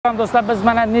Do'stlar, biz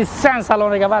mana NISSAN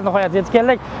saloniga va nihoyat yetib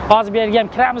keldik. Hozir bergan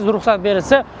kiramiz, ruxsat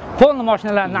berilsa, polni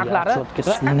mashinalar narxlari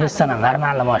NISSAN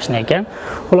normal mashina ekan.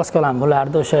 Xulos qalam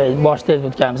bularni o'sha boshda aytib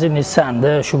o'tganimiz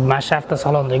NISSANda shu Moskva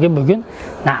salondagi bugun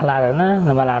narxlarini,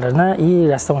 nimalarini,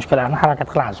 rastamoshkalarini harakat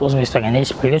qilamiz. O'zbekistonga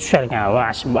nechta pulga tushar ekan va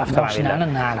shu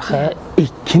avtomobillarning narxi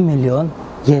 2 million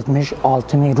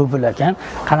 76 ming rubl ekan.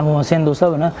 Qani bo'lmasa endi do'stlar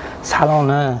buni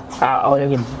saloni,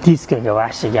 oyoqga diskaga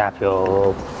vahshiy gap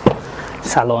yo'q.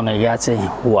 Salonigachi,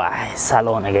 voy,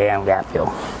 saloniga ham gap yo'q.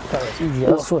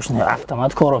 So'shni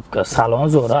avtomat korobka, salon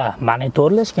zo'r,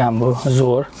 monitorlashgan bu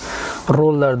zo'r.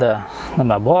 Rollarda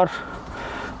nima bor?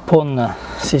 Ponni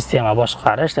sistema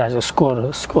boshqarish,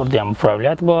 skor ham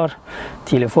upravlyat bor,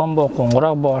 telefon bor,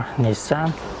 qo'ng'iroq bor, NISSAN.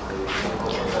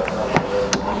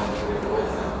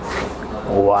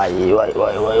 Voy.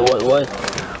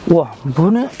 Voh,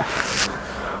 buni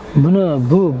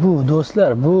bu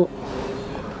do'stlar, bu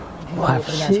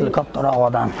kattaroq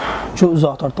odam shu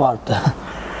uzoq tortib olibdi.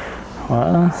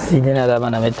 Sidinada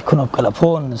mana bu knopkalar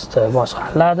polностью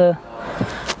boshqariladi.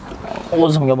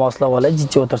 O'zimga boslab olay,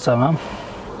 jiddiy o'tirsam ham.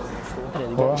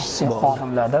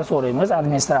 Xodimlardan so'raymiz,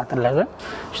 administratorlardan.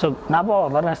 Shu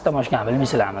naboqlar rastamoshkani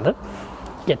bilmaysizlarmi deb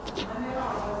ketdik.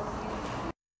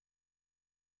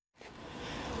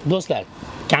 Do'stlar,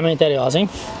 kommentariy yozing.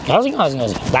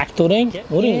 Like turing,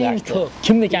 uring like.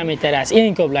 Kimni kommentariyasi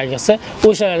eng ko'p like qilsa,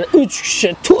 o'shalar 3 kishi,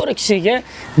 4 kishiga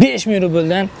 5000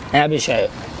 rubldan abishay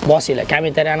bosinglar.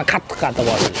 Kommentariyani qattiq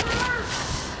bosinglar.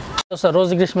 Do'stlar,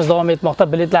 rozıgrishimiz davom etmoqda.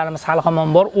 Biletlarimiz hali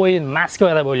hamon bor. O'yin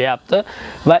Moskvada bo'lyapti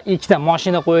va ikkita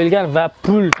mashina qo'yilgan va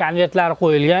pul kanvertlari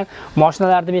qo'yilgan.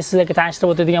 Mashinalarni men sizlarga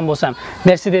tanishtirib o'tadigan bo'lsam,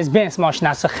 Mercedes Benz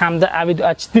mashinasi hamda AUDi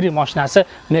A4 mashinasi.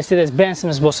 Mercedes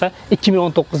Benzimiz bo'lsa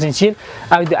 2019-yil,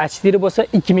 AUDi A4 bo'lsa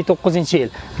 2009-yil.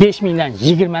 5000 dan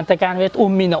 20 ta kanvert,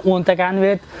 10 mingdan 10 ta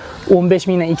kanvert, 15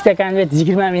 mingdan 2 ta kanvert,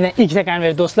 20 mingdan 2 ta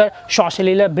kanvert do'stlar.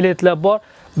 Shoshilinglar, biletlar bor.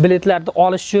 Biletlarni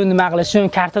olish uchun, nima qilish uchun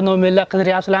karta nomerlar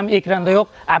qidiryapsizlarmi? Ekranda yo'q,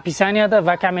 opisaniyada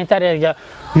va kommentariyaga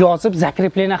yozib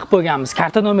zakrepleniya qilib qo'yganmiz.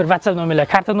 Karta nomer, WhatsApp nomerlar,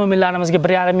 karta nomerlarimizga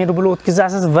 1,5 ming rubl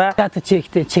o'tkazasiz va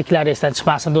cheklar esdan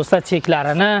chiqmasin do'stlar.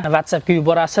 Cheklarini WhatsAppga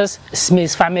yuborasiz.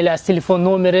 Ismingiz, familiyangiz, telefon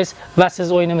nomeringiz va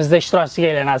siz o'yinimizda ishtirokchiga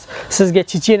aylanasiz. Sizga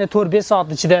chechena 4-5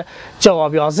 soat ichida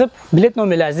javob yozib, bilet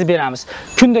nomerlaringizni beramiz.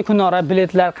 Kunda kunora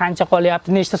biletlar qancha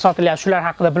qolyapti, nechta sotilyapti, shular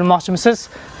haqida bilmoqchimisiz?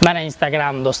 Mana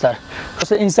Instagram do'stlar.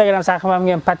 Instagram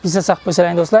sahifamga ham podpisatsiya qilib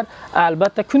qo'ysalar do'stlar,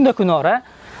 albatta kunda kunora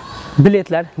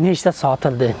biletlar nechta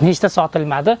sotildi, nechta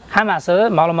sotilmadi, hammasini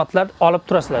ma'lumotlar olib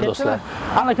turasizlar do'stlar.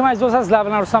 Alaykum do'stlar, sizlar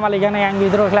bilan Rustam Aligana yangi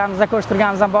videolarimizda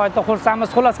ko'rishtirganimizdan boyatda xursandmiz.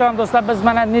 Xullas qalam do'stlar, biz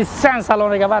mana NISSAN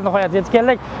saloniga va nihoyat yetib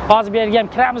keldik. Hozir bergan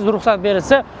kiramiz, ruxsat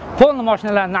berilsa, polni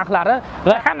mashinalar narxlari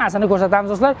va hammasini ko'rsatamiz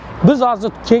do'stlar. Biz hozir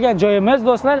kelgan joyimiz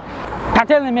do'stlar,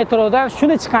 Katelniy metrodan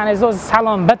shuni chiqqaningizda o'zi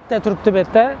salon bitta turibdi bu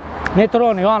yerda.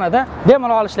 Metroning yonida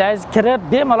bemalol olishlaringiz, kirib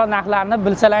bemalol narxlarini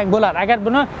bilsalaring bo'ladi. Agar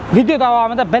buni video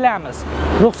davomida bilamiz,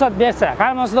 ruxsat bersa,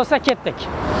 qarmoqsiz do'stlar, ketdik.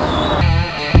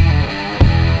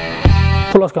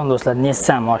 Xulos qalam do'stlar,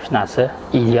 NISSAN mashinasi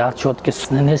ideal, cho'tki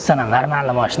NISSAN normal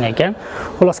mashina ekan.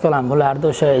 Xulos qalam bularni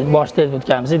o'sha boshda aytib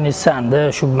o'tganimiz NISSANda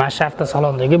shu Moskva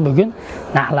salondagi bugun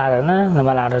narxlarini,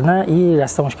 nimalarini,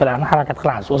 rastamoshkalarini harakat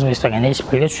qilamiz. O'zbekistonga nechta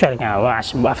pulga tushar ekan va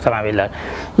shu avtomobillar.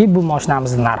 Bu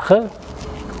mashinamizning narxi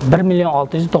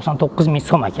 1,699,000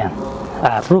 so'm ekan.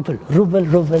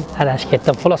 Rubl arash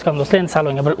ketdim. Xulos qalam do'stlar, endi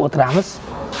salonga bir o'tiramiz.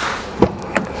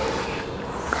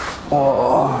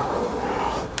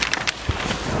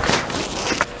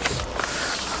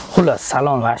 Xulos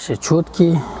salon vashi cho'tki,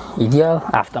 ideal,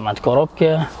 avtomat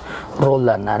korobka,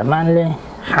 rollar normalniy,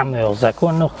 hamma yo'q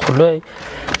zakonni, qulay,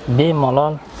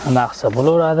 bemalol nima qilsa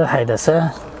bo'laveradi, haydasa.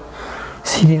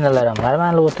 Sidinalar ham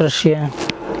normal o'tirishi.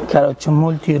 Короче,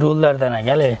 multi rollardan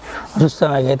agale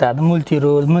Rustam aka aytadi, multi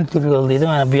roll deydi.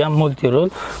 Mana bu ham multi roll.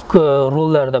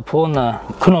 Rollarda ponni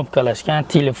knopkalashgan,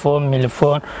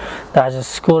 telefon, даже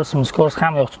skors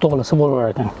ham yo'q, to'g'rilasa bo'laver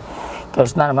ekan.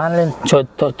 Ko'rish normal, joy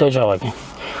ekan.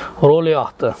 Rol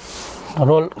yoqdi.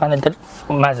 Rol qanday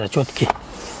maza, cho'tki.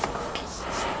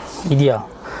 Ideal.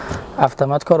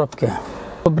 Avtomat korobka.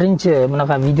 Birinchi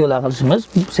bunaqa videolar qilishimiz,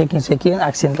 sekin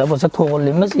aksentlar bo'lsa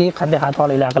to'g'rilaymiz, qanday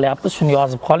xatoliklar qilyapmiz, shuni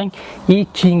yozib qoling.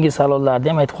 Keyingi salonlarda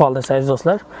ham aytib qoldirsangiz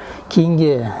do'stlar,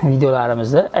 keyingi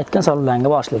videolarimizda aytgan salonlarga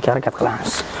borishga harakat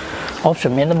qilamiz.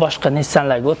 Option, endi boshqa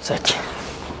NISSANlarga o'tsak,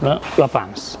 buni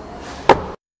yopamiz.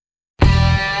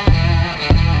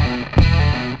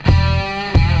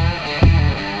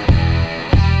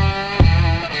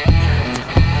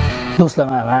 Do'stlar,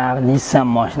 mana NISSAN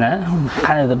mashina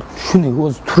qanday shuni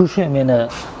o'z turishi meni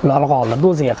lol qoldirdi,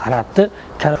 o'ziga qaratdi.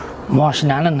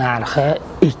 Mashinaning narxi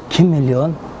 2 million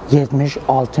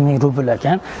 76 ming rubl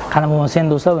ekan. Qani bo'lmasa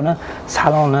endi do'stlar buni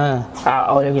saloni,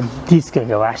 oyoqga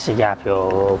diskaga vashti gap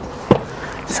yo'q.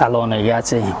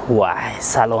 Salonigachi, voy,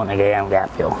 saloniga ham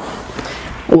gap yo'q.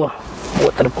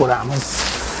 O'tirib ko'ramiz.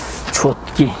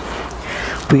 Chotki.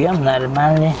 Bu ham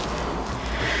normalniy.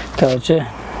 Короче,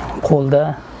 qo'lda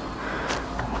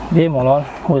bemalol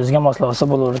o'ziga moslasa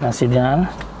bo'lavergan sidinani.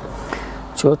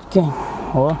 Chotki.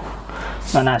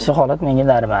 Mana shu holat menga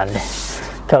normalniy.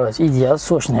 Короче, ideal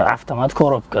so'shni avtomat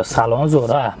korobka, salon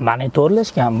zo'r,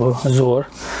 monitorlashgan bu zo'r.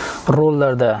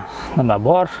 Rollarda nima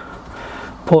bor?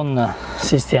 Ponni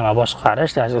sistema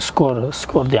boshqarish, skor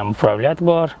ham upravlyat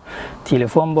bor,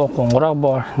 telefon bor, qo'ng'iroq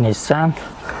bor, NISSAN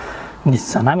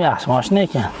ham yaxshi mashina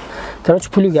ekan. Короче,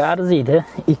 puliga arziydi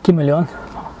 2 million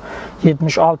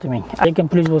 76 ming. Lekin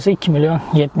plyus bo'lsa 2 million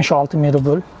 76 ming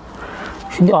rubl.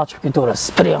 Shunday ochib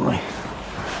ketaverasiz, premyoy.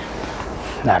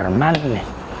 Normalniy.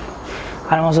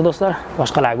 Qaramoqchi do'stlar,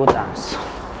 boshqalarga o'tamiz.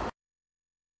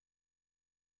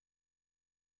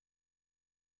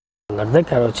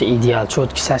 Короче, ideal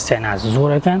chotki sostenasi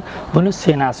zo'r ekan. Buni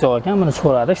senasi yo'q ekan, buni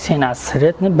so'radik. Senasi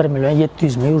sredni 1 million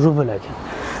 700 ming rubl ekan.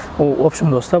 U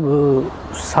option do'stlar, bu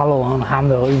salon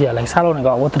hamda ideal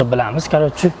saloniga o'tirib bilamiz.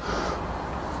 Короче,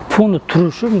 ponni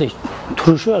turishi bunday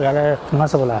turishi nima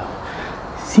bo'ladi?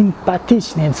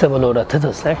 Simpatichniy desa bo'laveradi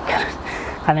do'stlar.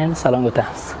 Qani endi salonga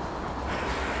o'tamiz.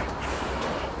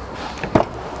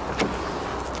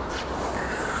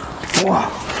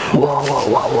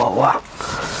 Wow.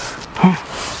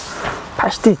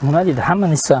 Pashtit nima deydi? Hamma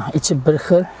NISSAN ichi bir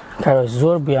xil. Короче,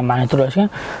 zo'r bu ham monitorlashgan.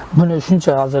 Buni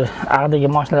shuncha hozir ag'dagi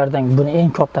mashinalardan buni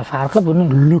eng katta farqi buni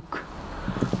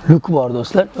luk bor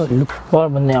do'stlar. Luk bor.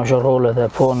 Bunda ham shu rolida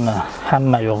ponni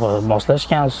hamma yo'g'i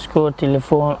moslashgan. Skor,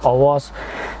 telefon, ovoz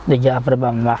deb gapirib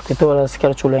ham vaqt ketaverasiz.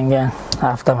 Короче, ulangan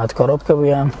avtomat korobka bu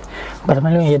ham 1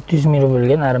 million 700 ming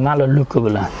rublga normal luk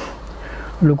bilan.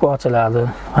 Luk ochiladi.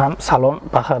 Ham salon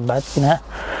bahabatgina.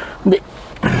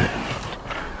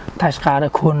 Tashqari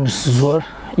ko'rinishi zo'r.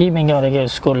 Menga oraga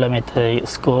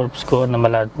skor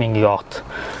nimalar menga yoqdi.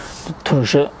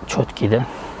 Turishi chotkida.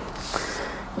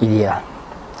 Ideal.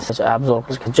 Obzor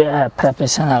qilishga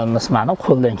professional emasman,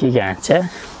 qo'ldan kelgancha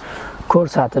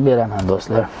ko'rsatib beraman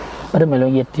do'stlar. 1 million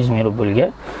 700 ming rublga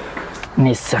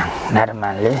NISSAN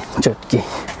normalniy chotki.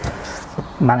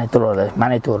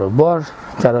 Monitori bor.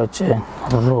 Короче,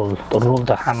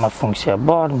 rulda hamma funksiya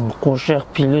bor. Qo'shiq,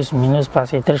 plus, minus,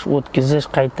 pasaytirish, o'tkazish,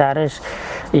 qaytarish,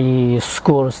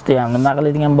 skorosti ham nima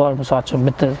qiladigan bor. Misol uchun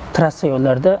bitta trassa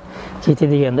yo'llarda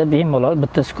ketadiganda bemalol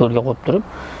bitta skorga qo'yib turib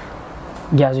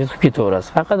gaz yutib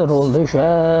ketaverasiz. Faqat rolda o'sha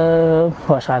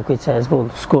boshqarib ketsangiz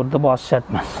bo'ldi. Skorda bosish shart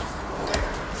emas.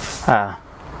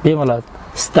 Bemalol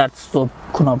start stop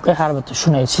knopka har bitta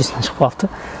shuni aytishni chiqib qoldi.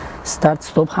 Start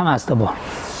stop hammasida bor.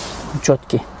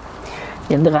 Chotki.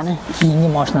 Endi qani keyingi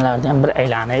mashinalarni ham bir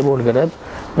aylanib o'rgilib,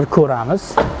 bir ko'ramiz.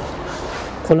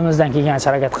 Qo'limizdan kelgancha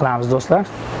harakat qilamiz do'stlar,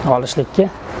 olishlikka.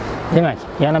 Demak,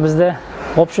 yana bizda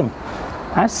option.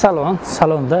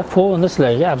 Salonda fonni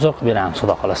sizlarga obzor qilib beramiz,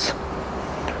 xudo xolasa.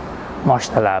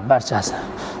 Mashinalar barchasi.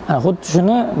 Mana xuddi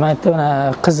shuni mana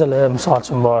qizili misol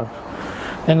uchun bor.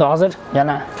 Endi hozir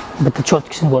yana bitta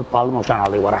chotkisini ko'rib qoldim, o'shani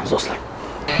oldiga boramiz do'stlar.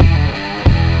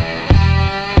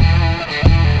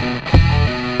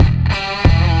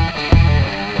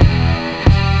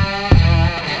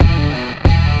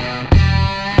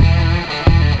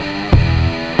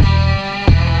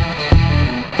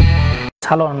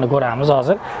 Salonni ko'ramiz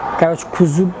hozir. Короче,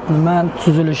 kuzub nima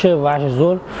tuzilishi va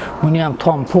zo'r. Buni ham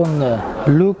tamponni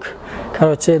look.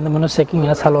 Короче, endi buni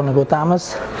sekingina saloniga o'tamiz.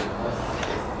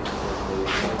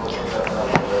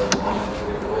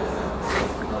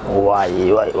 Voy.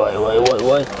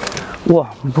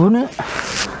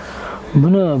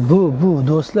 Bu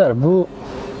do'stlar, bu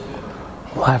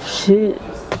вообще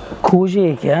koja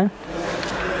ekan.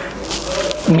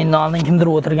 Mendan oldin kimdir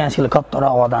o'tirgan shekilli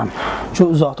kattaroq odam. Shu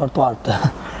uzoq tortib olibdi.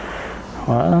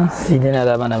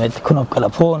 Sidinada mana bu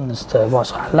knopkalar polnisda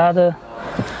boshqariladi.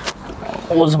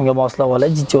 O'zimga boslab olay,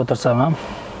 jiddiy o'tirsam ham.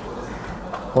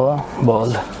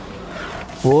 Bo'ldi.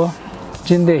 Bu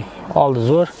jinday oldi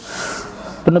zo'r.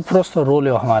 Buni prosta rol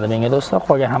yoqmadi menga do'stlar,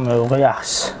 qolgan hamma yo'g'i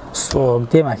yaxshi.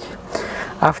 Demak,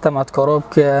 avtomat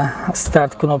korobka,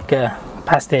 start knopka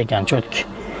pastda ekan, chotki.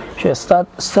 Start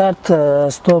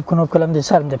stop knopkalarni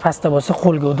desam-da pastda bo'lsa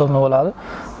qo'lga udobli bo'ladi.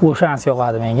 O'shanisi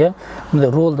yoqadi menga. Bunda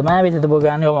rolda mana bu yerda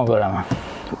bo'lganini yomon ko'raman.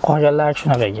 Qolganlar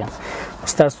shunaqa ekan.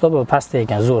 Start stop pastda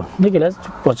ekan, zo'r. Negilas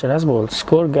ochilasiz bo'ldi.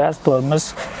 Skor, gaz, tormoz.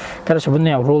 Qarasha, bunda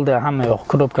ham rolda hamma yoq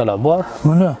knopkalar bor.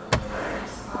 Buni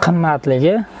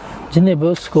qimmatligi jinday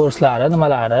bu skorslari,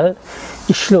 nimalari,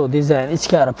 ishlov dizayn,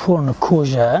 ichkari porni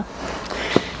koja.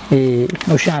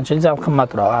 O'shaning uchun ham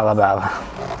qimmatroq ag'abag'i.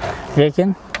 Lekin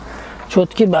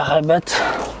chotki bahaybat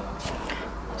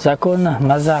zakonni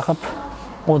mazza qilib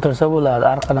o'tirsa bo'ladi.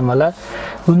 Arqa nimalar.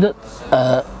 Bunda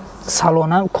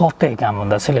salon ham katta ekan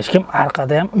bunda. Silishkim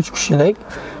arqada ham 3 kishilik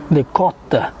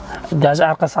katta. Даже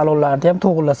arqa salonlarida ham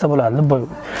to'g'rilasa bo'ladi.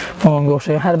 Bunga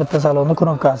o'xshagan har bitta salonning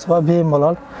knopkasi bor,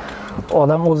 bemalol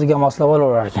odam o'ziga moslab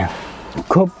olar ekan.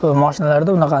 Ko'p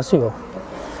mashinalarda bunaqasi yo'q.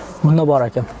 Bunda bor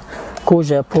ekan.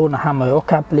 Koja poni hamma yo'q,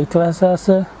 komplekt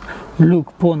vasasi, luk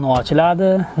poni ochiladi,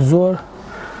 zo'r.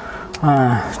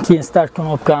 Keyin start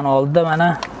knopkani oldida mana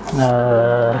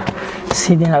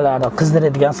sidinalarni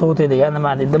qizdiradigan, sovutadigan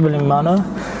nima deydi bilmayman.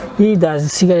 Даже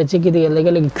sigaret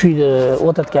chekadiganlarga kuyni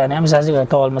o'tatgani ham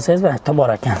zajig'ata olmasangiz, bitta bor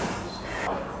ekan.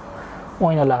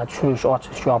 Oynalar tushirish,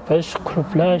 ochish, yopish,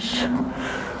 qulflash,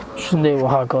 shunday va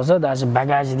hokazo. Даже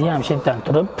bagajni ham chetdan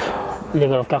turib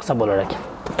legarovka qilsa bo'lar ekan.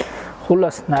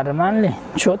 Xullas, normalniy,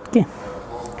 chotki,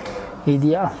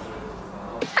 ideal.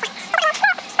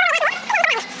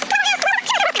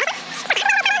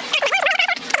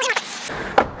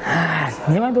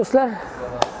 Nima do'stlar?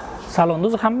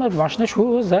 Salonda hamma mashina shu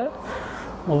o'zi.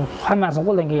 Hammasini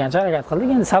qo'ldan kelgancha harakat qildik.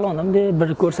 Endi salonni bir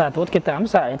ko'rsatib o'tib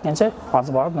ketamiz. Aytgancha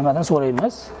hozir borib nimadan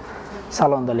so'raymiz?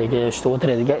 Salondagi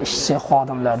o'tiradigan ishchi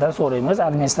xodimlardan so'raymiz,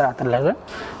 administratorlardan.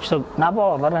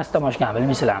 Nabolar rastamashkani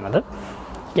bilmaysizlarmi deb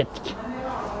ketdik.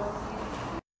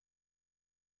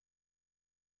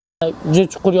 Juda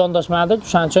chuqur yondashmadik.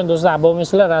 Shuning uchun do'stlar,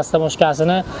 bo'lmaysizlar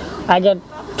rastamoshkasini agar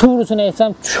to'g'risini aytsam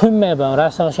tushunmayman.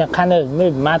 Rastamoshka qanday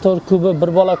motor kubi, bir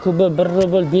bola kubi, 1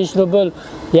 rubl, 5 rubl,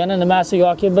 yana nimasi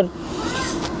yoki bir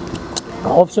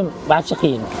option barcha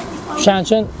qiyin. Shuning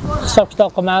uchun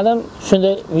hisob-kitob qilmadim.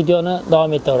 Shunday videoni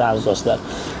davom ettiramiz do'stlar.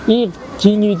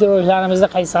 Keyingi videolarimizda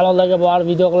qaysi salonlarga borib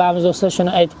video qilamiz do'stlar,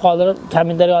 shuni aytib qoldirib,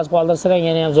 kommentariy yozib qoldirsanglar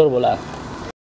yana ham zo'r bo'ladi.